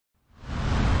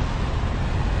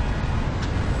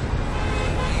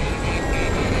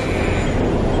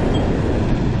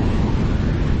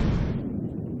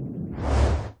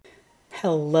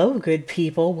Hello, good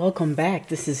people. Welcome back.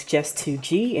 This is Just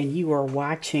 2G, and you are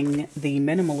watching the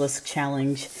Minimalist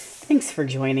Challenge. Thanks for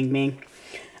joining me.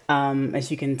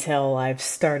 As you can tell, I've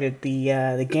started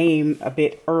the game a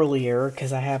bit earlier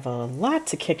because I have a lot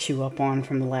to catch you up on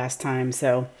from the last time.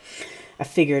 So I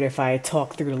figured if I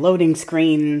talk through the loading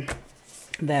screen,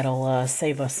 that'll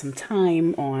save us some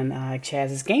time on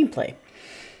Chaz's gameplay.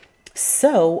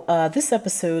 So, this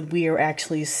episode, we are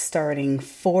actually starting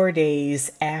 4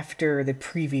 days after the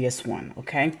previous one,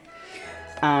 okay?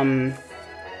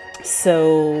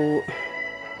 So,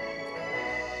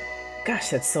 gosh,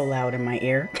 that's so loud in my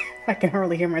ear. I can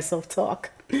hardly hear myself talk.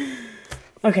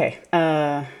 Okay,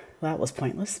 well, that was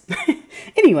pointless.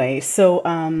 Anyway, so,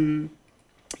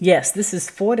 yes, this is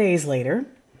 4 days later.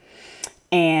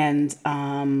 And,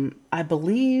 I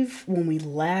believe when we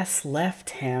last left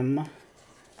him,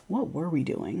 what were we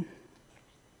doing?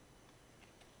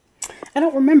 I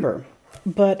don't remember,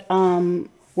 but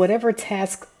whatever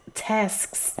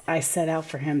tasks I set out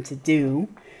for him to do,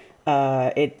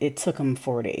 it took him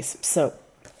 4 days. So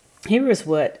here is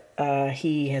what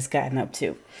he has gotten up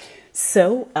to.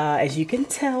 So as you can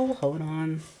tell, hold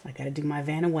on, I got to do my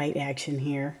Vanna White action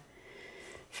here.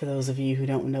 For those of you who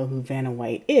don't know who Vanna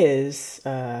White is,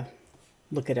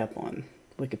 look it up on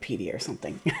Wikipedia or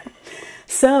something.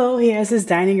 So he has his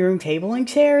dining room table and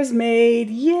chairs made.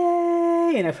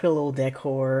 Yay! And I put a little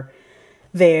decor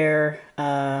there.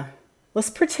 Let's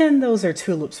pretend those are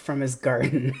tulips from his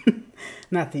garden.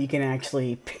 Not that you can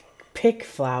actually pick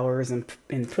flowers and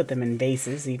put them in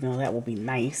vases, even though that will be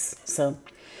nice. So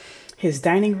his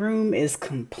dining room is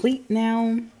complete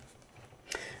now.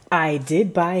 I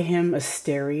did buy him a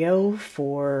stereo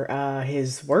for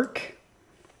his work.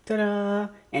 Ta-da!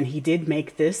 And he did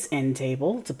make this end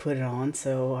table to put it on,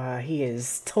 so he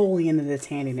is totally into this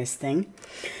handiness thing.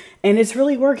 And it's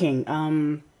really working.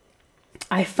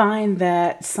 I find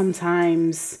that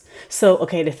sometimes... So,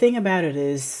 okay, the thing about it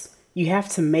is you have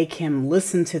to make him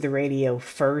listen to the radio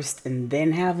first and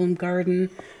then have him garden.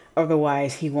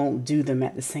 Otherwise, he won't do them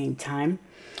at the same time.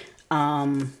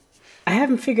 I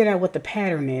haven't figured out what the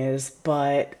pattern is,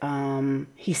 but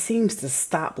he seems to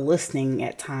stop listening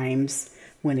at times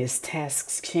when his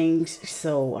tasks change.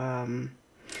 So,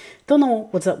 don't know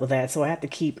what's up with that. So I have to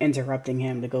keep interrupting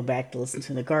him to go back to listen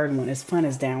to the garden when his fun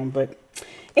is down. But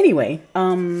anyway,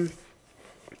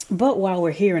 but while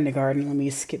we're here in the garden, let me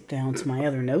skip down to my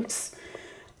other notes.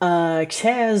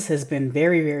 Chaz has been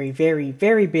very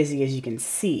busy, as you can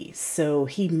see. So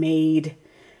he made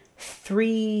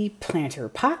 3 planter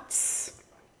pots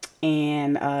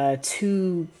and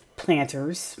 2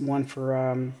 planters, one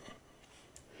for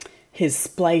his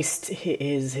spliced,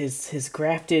 his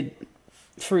grafted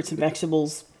fruits and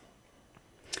vegetables,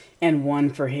 and one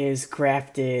for his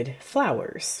grafted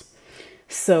flowers.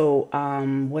 So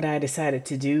what I decided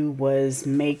to do was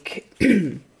make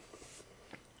Bird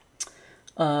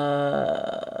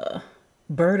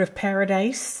of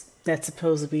Paradise. That's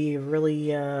supposed to be a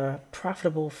really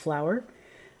profitable flower.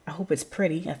 I hope it's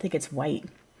pretty. I think it's white.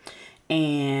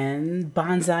 And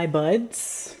bonsai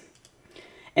buds.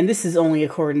 And this is only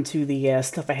according to the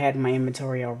stuff I had in my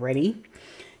inventory already.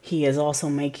 He is also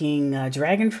making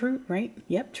dragon fruit, right?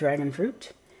 Yep, dragon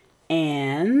fruit.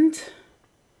 And,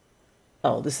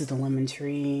 oh, this is the lemon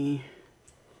tree.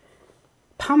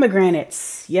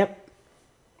 Pomegranates, yep.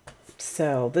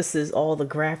 So this is all the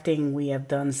grafting we have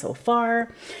done so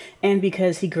far. And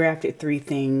because he grafted 3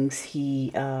 things,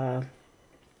 he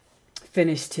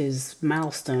finished his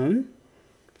milestone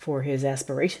for his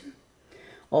aspiration.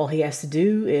 All he has to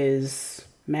do is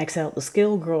max out the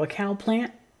skill, grow a cow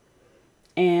plant,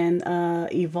 and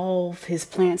evolve his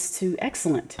plants to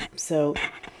excellent. So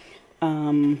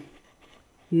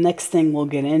next thing we'll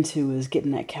get into is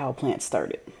getting that cow plant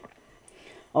started.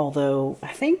 Although,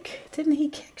 I think, didn't he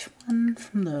catch one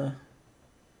from the...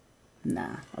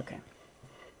 Nah, okay.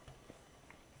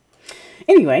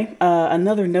 Anyway,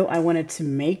 another note I wanted to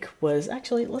make was,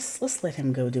 actually, let's let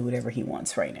him go do whatever he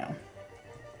wants right now.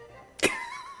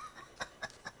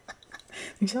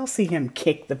 Did y'all see him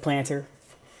kick the planter?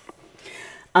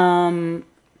 I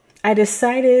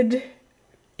decided,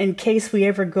 in case we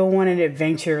ever go on an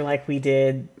adventure like we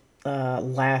did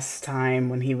last time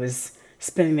when he was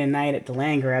spending the night at the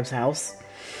Landgrab's house,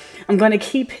 I'm going to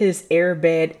keep his air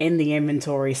bed in the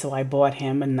inventory, so I bought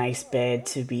him a nice bed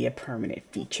to be a permanent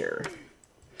feature.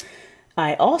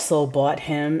 I also bought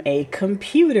him a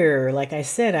computer, like I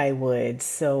said I would.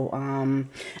 So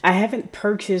I haven't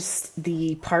purchased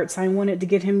the parts I wanted to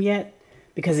get him yet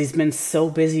because he's been so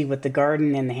busy with the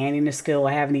garden and the handiness skill.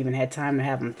 I haven't even had time to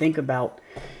have him think about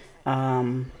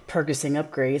purchasing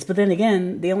upgrades. But then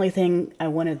again, the only thing I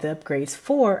wanted the upgrades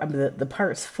for, the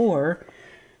parts for,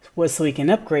 was so he can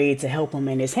upgrade to help him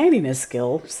in his handiness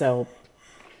skill. So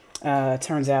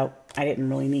turns out I didn't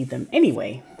really need them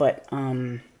anyway. But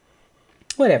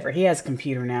whatever, he has a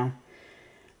computer now.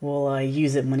 We'll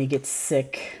use it when he gets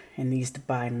sick and needs to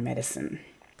buy medicine.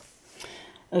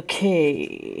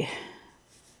 Okay,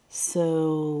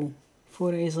 so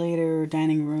 4 days later,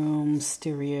 dining room,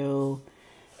 stereo,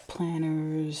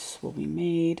 planners will be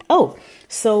made. Oh,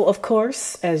 so of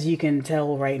course, as you can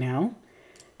tell right now,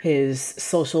 his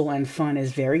social and fun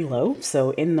is very low.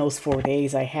 So in those 4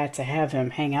 days, I had to have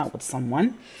him hang out with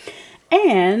someone.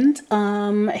 And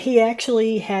he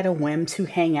actually had a whim to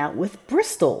hang out with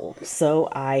Bristol. So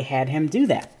I had him do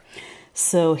that.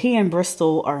 So he and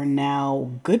Bristol are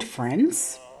now good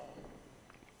friends.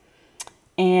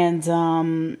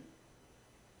 And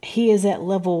he is at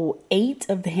level 8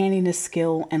 of the handiness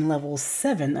skill and level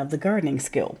 7 of the gardening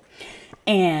skill.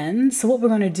 And so what we're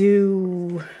going to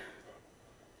do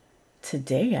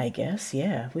today, I guess.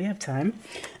 Yeah, we have time.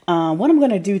 What I'm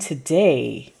going to do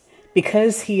today,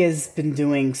 because he has been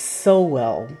doing so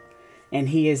well and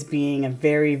he is being a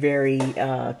very, very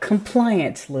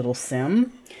compliant little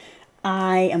sim,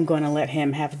 I am going to let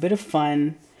him have a bit of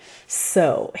fun.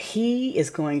 So he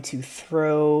is going to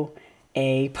throw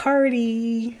a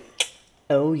party.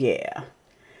 Oh yeah.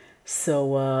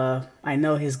 So I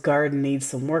know his garden needs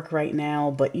some work right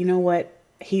now, but you know what?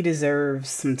 He deserves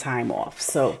some time off.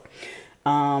 So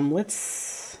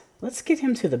let's get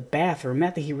him to the bathroom.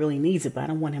 Not that he really needs it, but I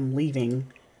don't want him leaving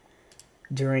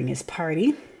during his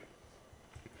party.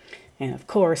 And of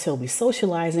course, he'll be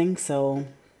socializing, so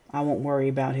I won't worry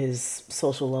about his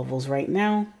social levels right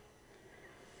now.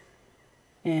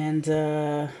 And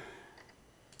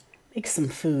make some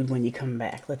food when you come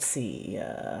back. Let's see.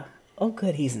 Oh,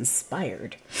 good. He's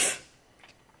inspired.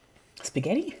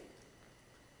 Spaghetti?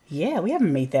 Yeah, we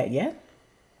haven't made that yet.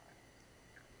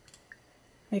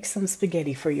 Make some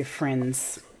spaghetti for your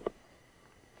friends.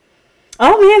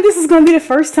 Oh, man, this is going to be the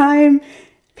first time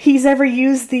he's ever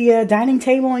used the dining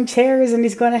table and chairs, and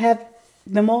he's going to have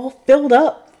them all filled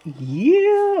up.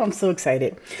 Yeah, I'm so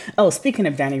excited. Oh, speaking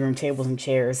of dining room tables and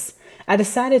chairs, I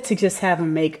decided to just have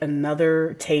him make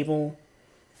another table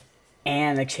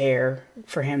and a chair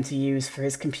for him to use for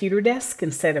his computer desk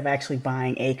instead of actually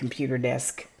buying a computer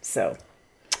desk. So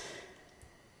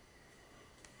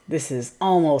this is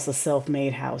almost a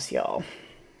self-made house, y'all.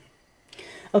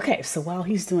 Okay, so while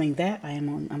he's doing that,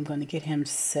 I'm going to get him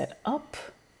set up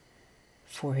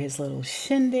for his little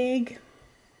shindig.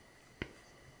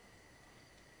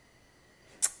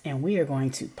 And we are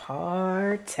going to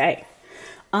party.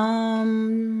 Do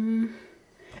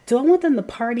I want them to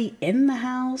party in the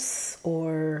house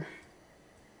or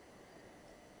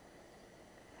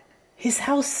his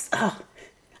house? Oh,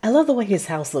 I love the way his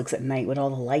house looks at night with all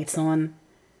the lights on.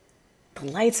 The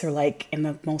lights are like in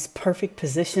the most perfect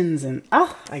positions, and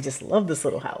I just love this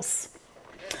little house.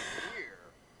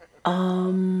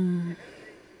 Where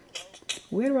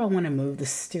do I want to move the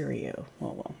stereo?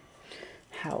 Well,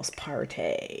 house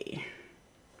party.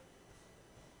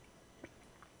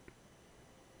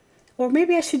 Or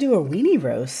maybe I should do a weenie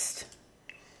roast.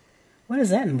 What does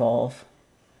that involve?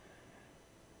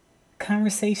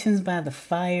 Conversations by the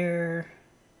fire.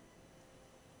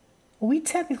 Well, we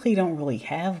technically don't really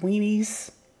have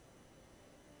weenies.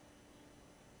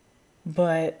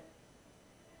 But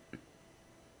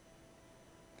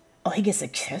oh, he gets a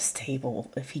chess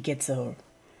table if he gets a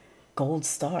gold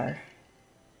star.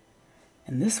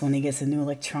 And this one, he gets a new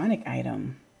electronic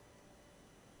item.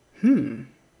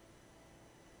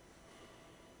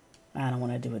 I don't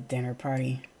want to do a dinner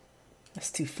party.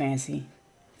 That's too fancy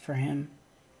for him.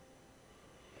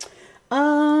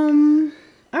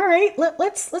 All right,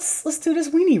 let's do this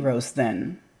weenie roast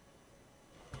then.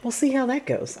 We'll see how that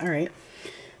goes. All right.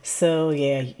 So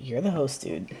yeah, you're the host,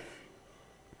 dude.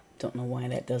 Don't know why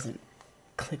that doesn't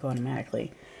click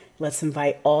automatically. Let's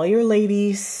invite all your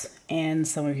ladies and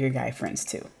some of your guy friends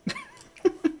too.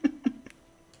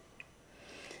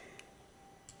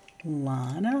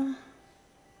 Lana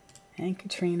and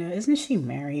Katrina. Isn't she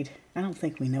married? I don't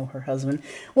think we know her husband.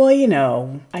 Well, you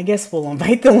know, I guess we'll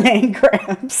invite the land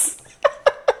grabs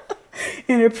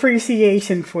in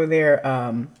appreciation for their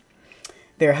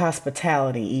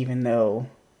hospitality, even though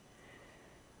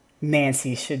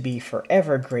Nancy should be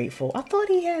forever grateful. I thought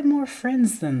he had more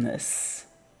friends than this.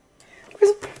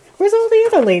 Where's all the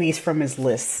other ladies from his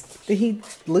list? Did he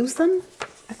lose them?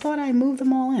 I thought I moved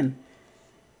them all in.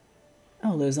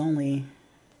 Oh, there's only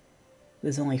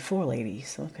 4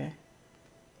 ladies. Okay.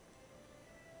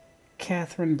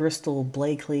 Catherine, Bristol,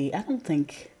 Blakely. I don't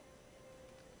think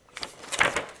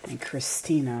And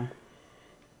Christina.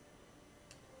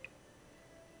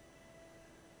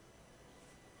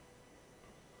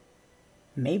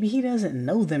 Maybe he doesn't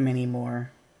know them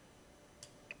anymore.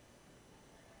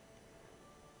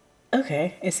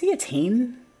 Okay, is he a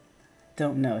teen?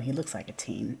 Don't know. He looks like a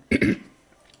teen.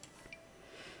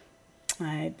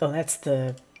 Oh, that's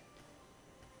the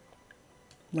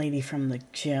lady from the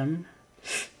gym.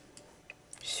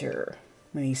 Sure.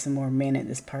 We need some more men at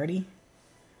this party.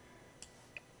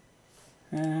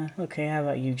 Okay, how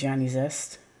about you, Johnny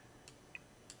Zest?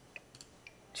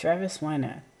 Travis, why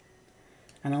not?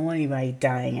 I don't want anybody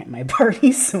dying at my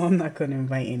party, so I'm not going to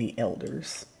invite any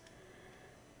elders.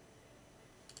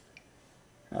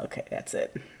 Okay, that's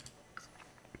it.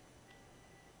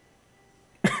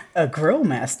 A grill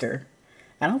master?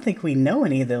 I don't think we know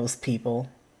any of those people.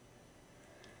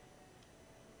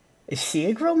 Is she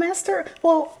a grill master?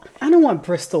 Well, I don't want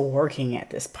Bristol working at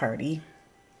this party.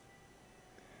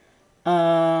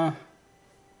 How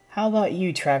about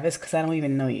you, Travis? Because I don't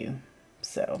even know you.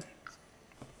 So,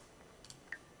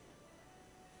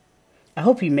 I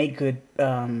hope you make good,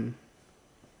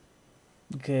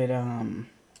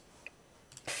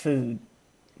 food,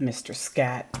 Mr.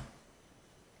 Scott.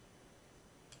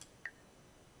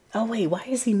 Oh, wait, why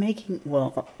is he making...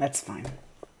 Well, that's fine.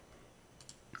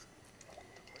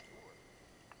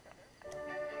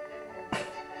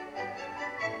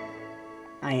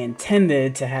 I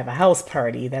intended to have a house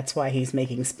party. That's why he's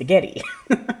making spaghetti.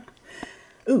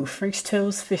 Ooh, French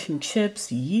toast, fish and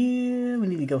chips. Yeah, we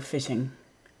need to go fishing.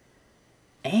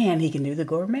 And he can do the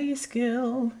gourmet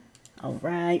skill. All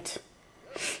right.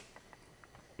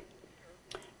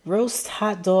 Roast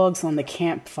hot dogs on the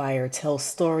campfire, tell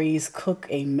stories, cook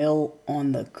a meal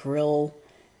on the grill,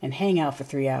 and hang out for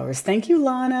 3 hours. Thank you,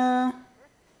 Lana,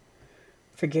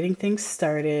 for getting things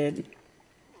started.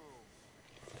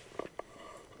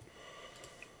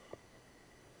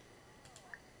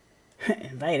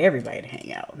 Invite everybody to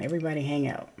hang out. Everybody hang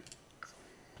out.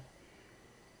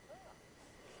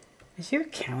 Is your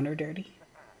counter dirty?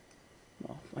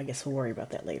 Well, I guess we'll worry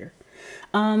about that later.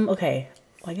 Okay.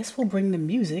 Well, I guess we'll bring the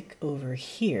music over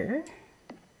here.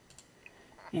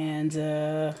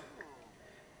 And,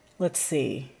 let's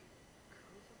see.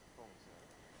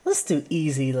 Let's do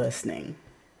easy listening.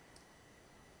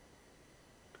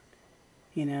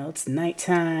 You know, it's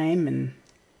nighttime and...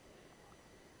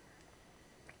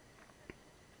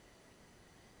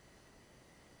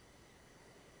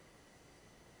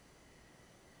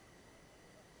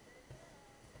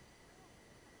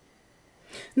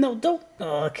 No, don't.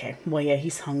 Oh, okay. Well, yeah,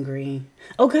 he's hungry.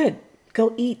 Oh, good.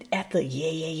 Go eat at the...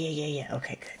 Yeah.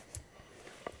 Okay, good.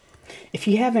 If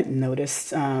you haven't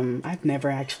noticed, I've never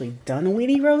actually done a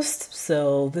weenie roast,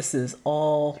 so this is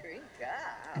all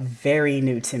very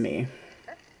new to me.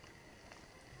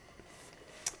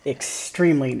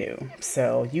 Extremely new.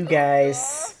 So you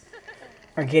guys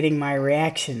are getting my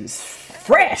reactions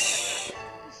fresh.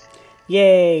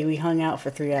 Yay, we hung out for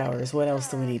 3 hours. What else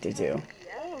do we need to do?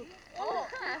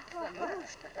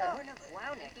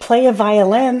 Play a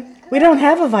violin? We don't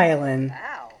have a violin.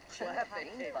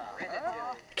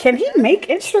 Can he make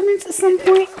instruments at some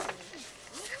point?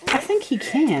 I think he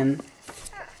can.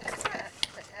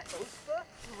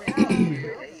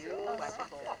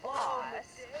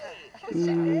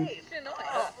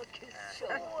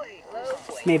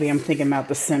 Maybe I'm thinking about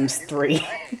The Sims 3.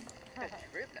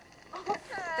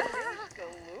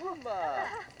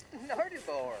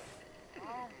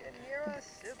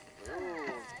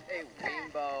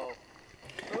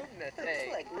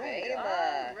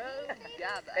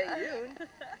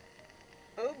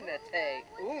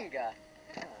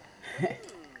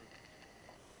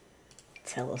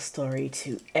 Tell a story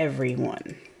to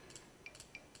everyone.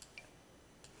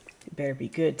 It better be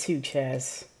good too,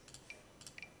 Chaz.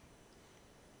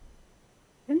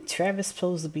 Isn't Travis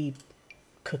supposed to be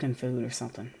cooking food or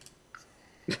something?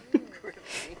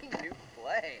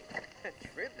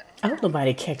 I hope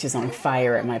nobody catches on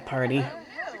fire at my party.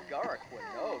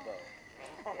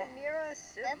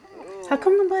 How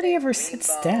come nobody ever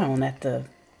sits down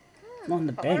on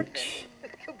the bench?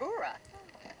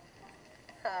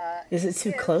 Is it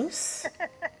too close?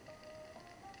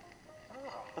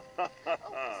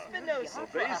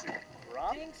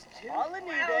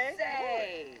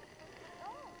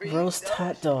 Roast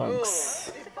hot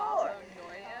dogs.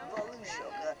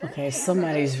 Okay,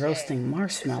 somebody's roasting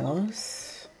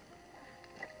marshmallows.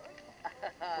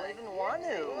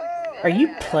 Are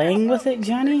you playing with it,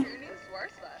 Johnny?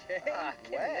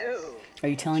 Are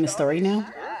you telling a story now?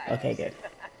 Okay, good.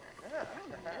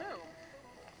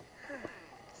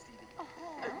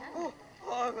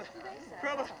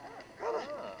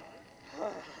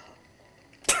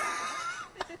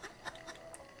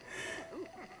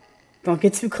 Don't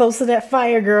get too close to that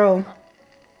fire, girl.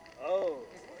 Oh,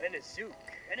 and a zook,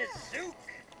 and a zook.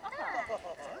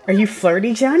 Are you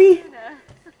flirty, Johnny?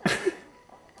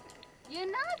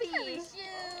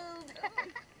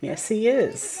 Yes, he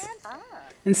is.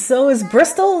 And so is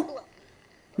Bristol.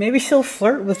 Maybe she'll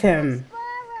flirt with him.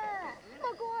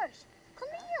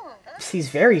 She's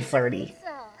very flirty.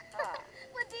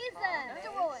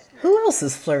 Who else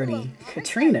is flirty?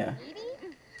 Katrina.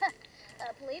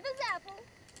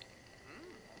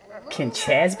 Can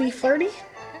Chaz be flirty?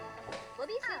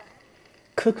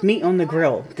 Cook meat on the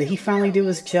grill. Did he finally do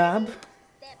his job?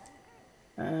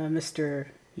 Mr.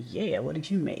 Yeah, what did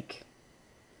you make?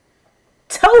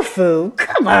 Tofu?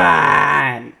 Come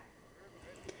on!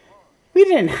 We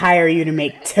didn't hire you to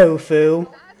make tofu.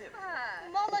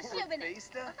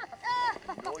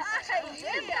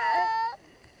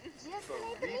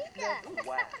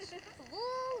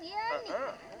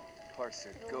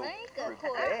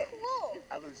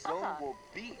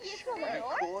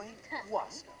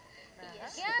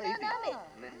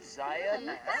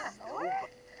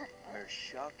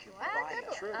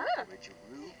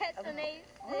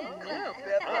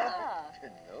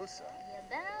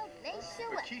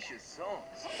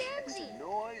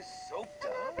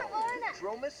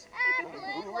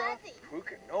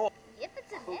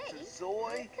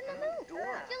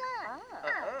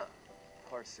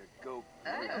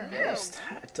 Roast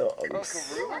hot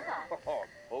dogs.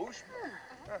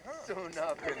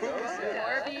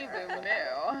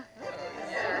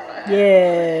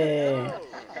 Yay.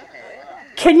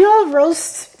 Can y'all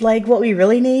roast like what we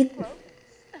really need?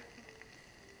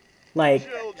 Like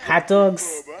hot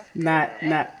dogs, not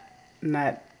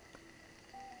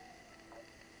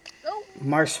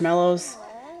marshmallows.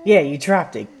 Yeah, you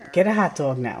dropped it. Get a hot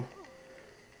dog now.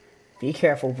 Be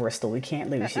careful, Bristol. We can't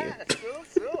lose you.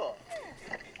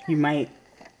 You might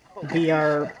be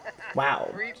our...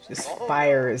 Wow. This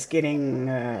fire is getting...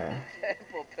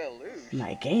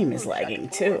 My game is lagging,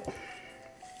 too.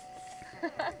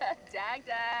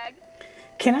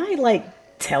 Can I, like,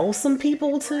 tell some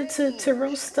people to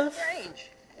roast stuff?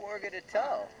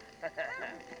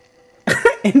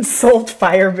 Insult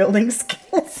fire building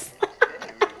skills.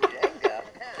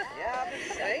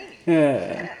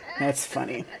 That's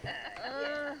funny.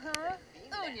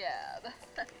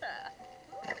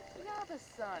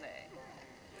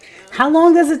 How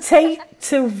long does it take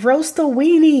to roast a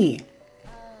weenie?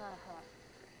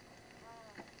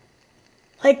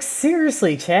 Like,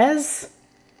 seriously, Chaz?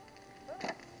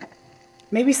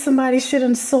 Maybe somebody should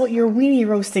insult your weenie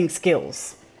roasting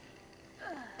skills.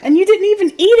 And you didn't even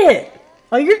eat it.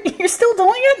 Oh, you're still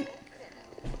doing it?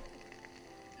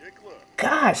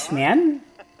 Gosh, man.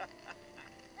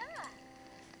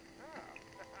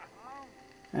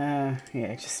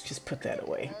 Yeah, just put that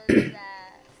away.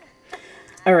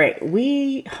 All right,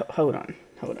 hold on.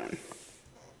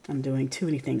 I'm doing too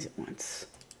many things at once.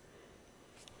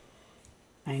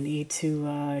 I need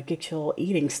to get y'all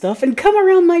eating stuff and come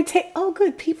around my table. Oh,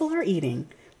 good, people are eating.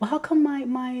 Well, how come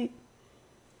my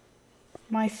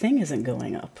thing isn't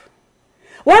going up?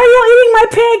 Why are you eating my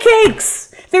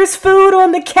pancakes? There's food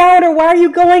on the counter. Why are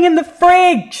you going in the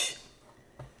fridge?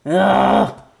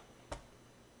 Ugh.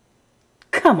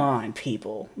 Come on,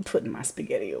 people. I'm putting my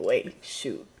spaghetti away.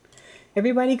 Shoot.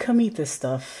 Everybody come eat this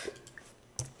stuff.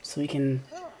 So we can...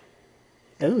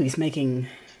 Oh, he's making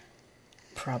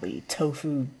probably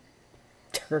tofu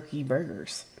turkey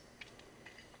burgers.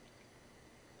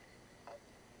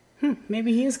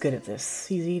 Maybe he is good at this.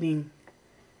 He's eating...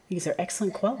 These are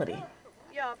excellent quality.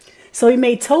 So he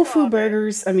made tofu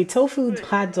burgers, tofu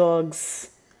hot dogs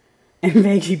and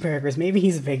veggie burgers. Maybe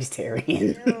he's a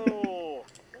vegetarian.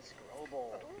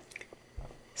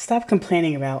 Stop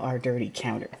complaining about our dirty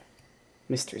counter,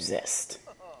 Mr. Zest.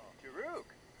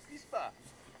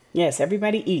 Yes,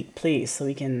 everybody eat, please, so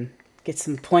we can get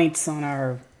some points on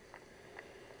our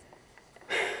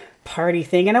party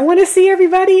thing. And I want to see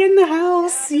everybody in the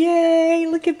house. Yay,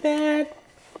 look at that.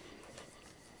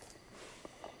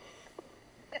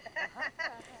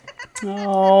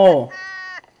 Oh.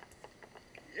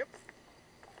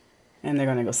 And they're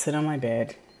going to go sit on my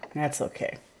bed. That's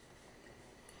okay.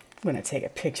 I'm going to take a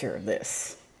picture of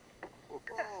this.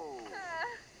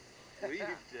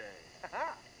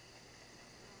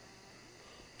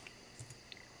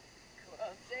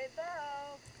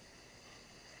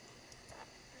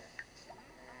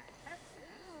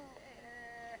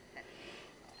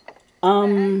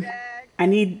 I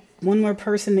need one more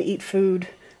person to eat food.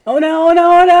 Oh no, oh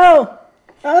no, oh no!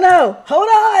 Oh no! Hold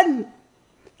on!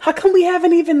 How come we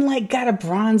haven't even, like, got a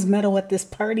bronze medal at this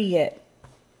party yet?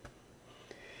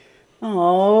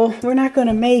 Oh, we're not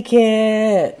gonna make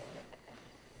it.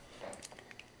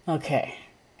 Okay,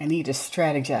 I need to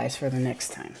strategize for the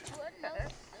next time.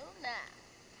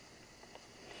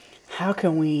 How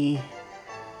can we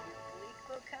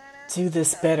do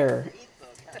this better?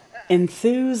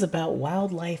 Enthuse about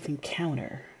wildlife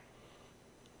encounter.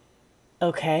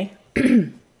 Okay.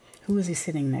 Who is he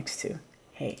sitting next to?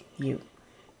 Hey, you.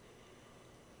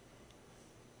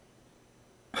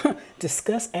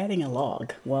 Discuss adding a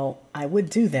log. Well, I would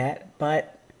do that,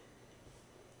 but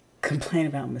complain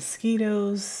about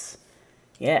mosquitoes.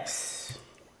 Yes.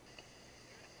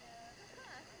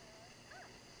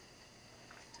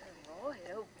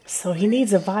 So he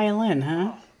needs a violin,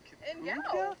 huh?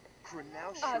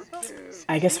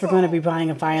 I guess we're going to be buying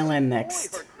a violin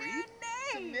next.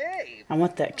 I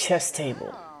want that chess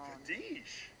table.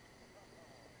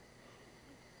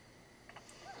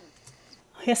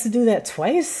 He has to do that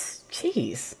twice?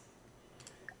 Jeez.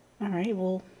 All right,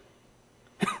 well,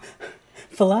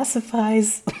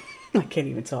 philosophize. I can't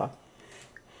even talk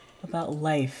about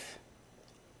life.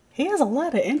 He has a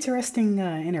lot of interesting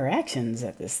interactions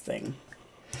at this thing.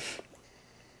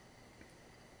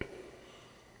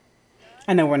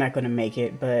 I know we're not going to make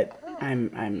it, but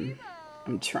I'm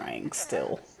trying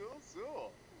still.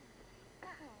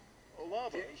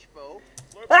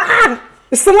 Ah!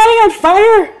 Is somebody on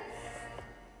fire?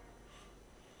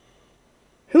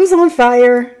 Who's on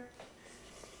fire?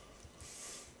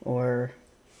 Or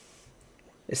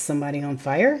is somebody on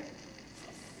fire?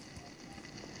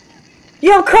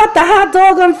 Yo, caught the hot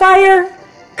dog on fire?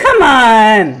 Come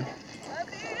on!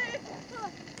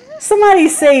 Somebody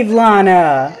save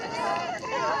Lana.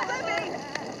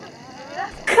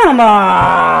 Come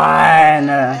on!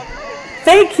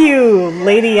 Thank you,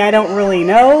 lady I don't really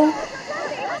know.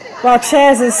 While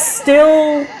Chaz is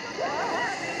still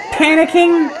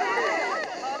panicking.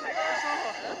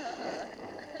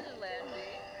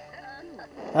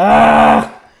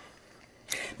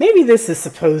 Maybe this is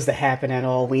supposed to happen at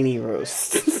all weenie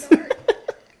roasts.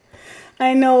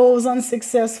 I know it was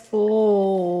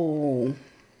unsuccessful.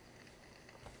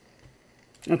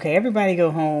 Okay, everybody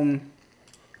go home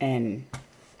and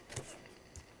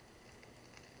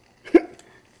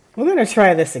we're gonna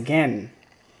try this again.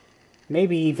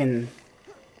 Maybe even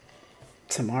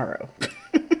tomorrow.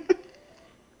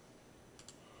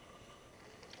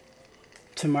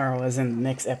 Tomorrow is in the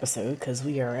next episode because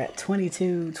we are at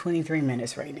 23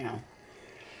 minutes right now.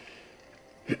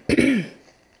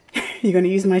 You gonna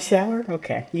use my shower?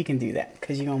 Okay, you can do that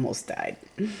because you almost died.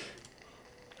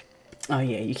 Oh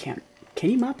yeah, you can't.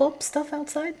 Can you mop up stuff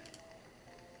outside?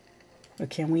 Or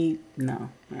can we?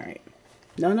 No. All right.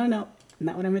 No.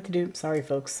 Not what I meant to do. Sorry,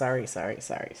 folks. Sorry.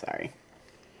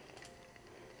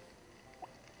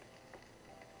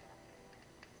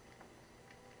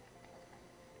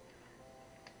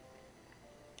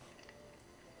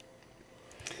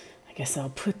 I guess I'll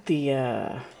put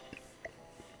the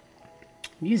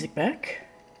music back.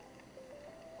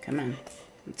 Come on.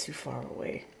 I'm too far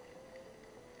away.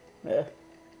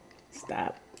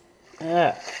 Stop.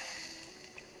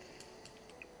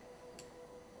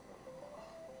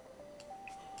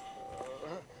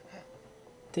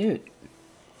 Dude,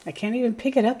 I can't even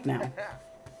pick it up now.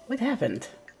 What happened?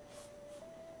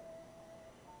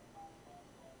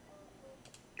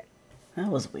 That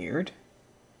was weird.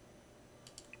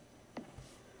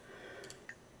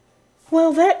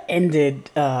 Well, that ended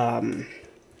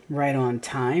right on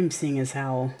time, seeing as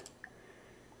how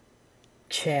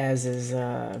Chaz is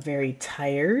very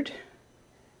tired.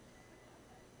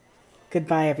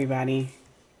 Goodbye, everybody.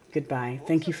 Goodbye.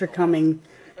 Thank you for coming.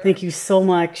 Thank you so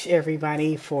much,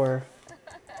 everybody, for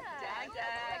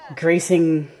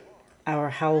gracing our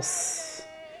house.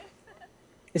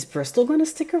 Is Bristol going to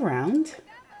stick around?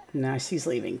 No, she's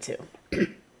leaving too.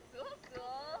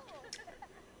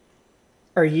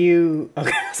 Are you... Okay,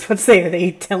 I was about to say, are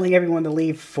they telling everyone to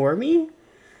leave for me?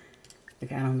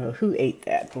 Like, I don't know who ate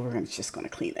that, but we're just going to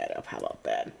clean that up. How about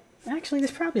that? Actually,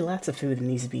 there's probably lots of food that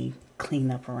needs to be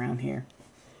cleaned up around here.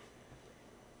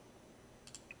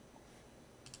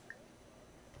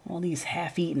 All these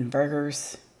half-eaten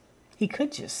burgers. He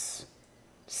could just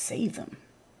save them.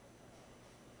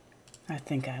 I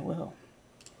think I will.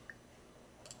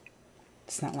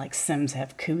 It's not like Sims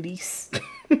have cooties.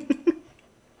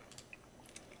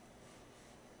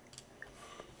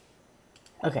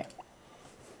 Okay.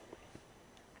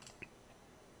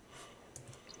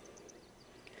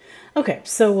 Okay,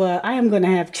 so I am going to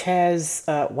have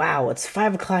Chaz, wow, it's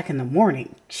 5 o'clock in the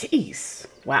morning. Jeez,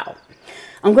 wow.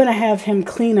 I'm going to have him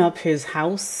clean up his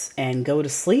house and go to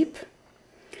sleep.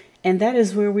 And that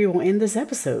is where we will end this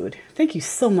episode. Thank you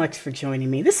so much for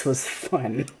joining me. This was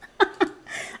fun.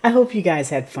 I hope you guys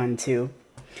had fun too.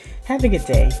 Have a good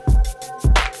day.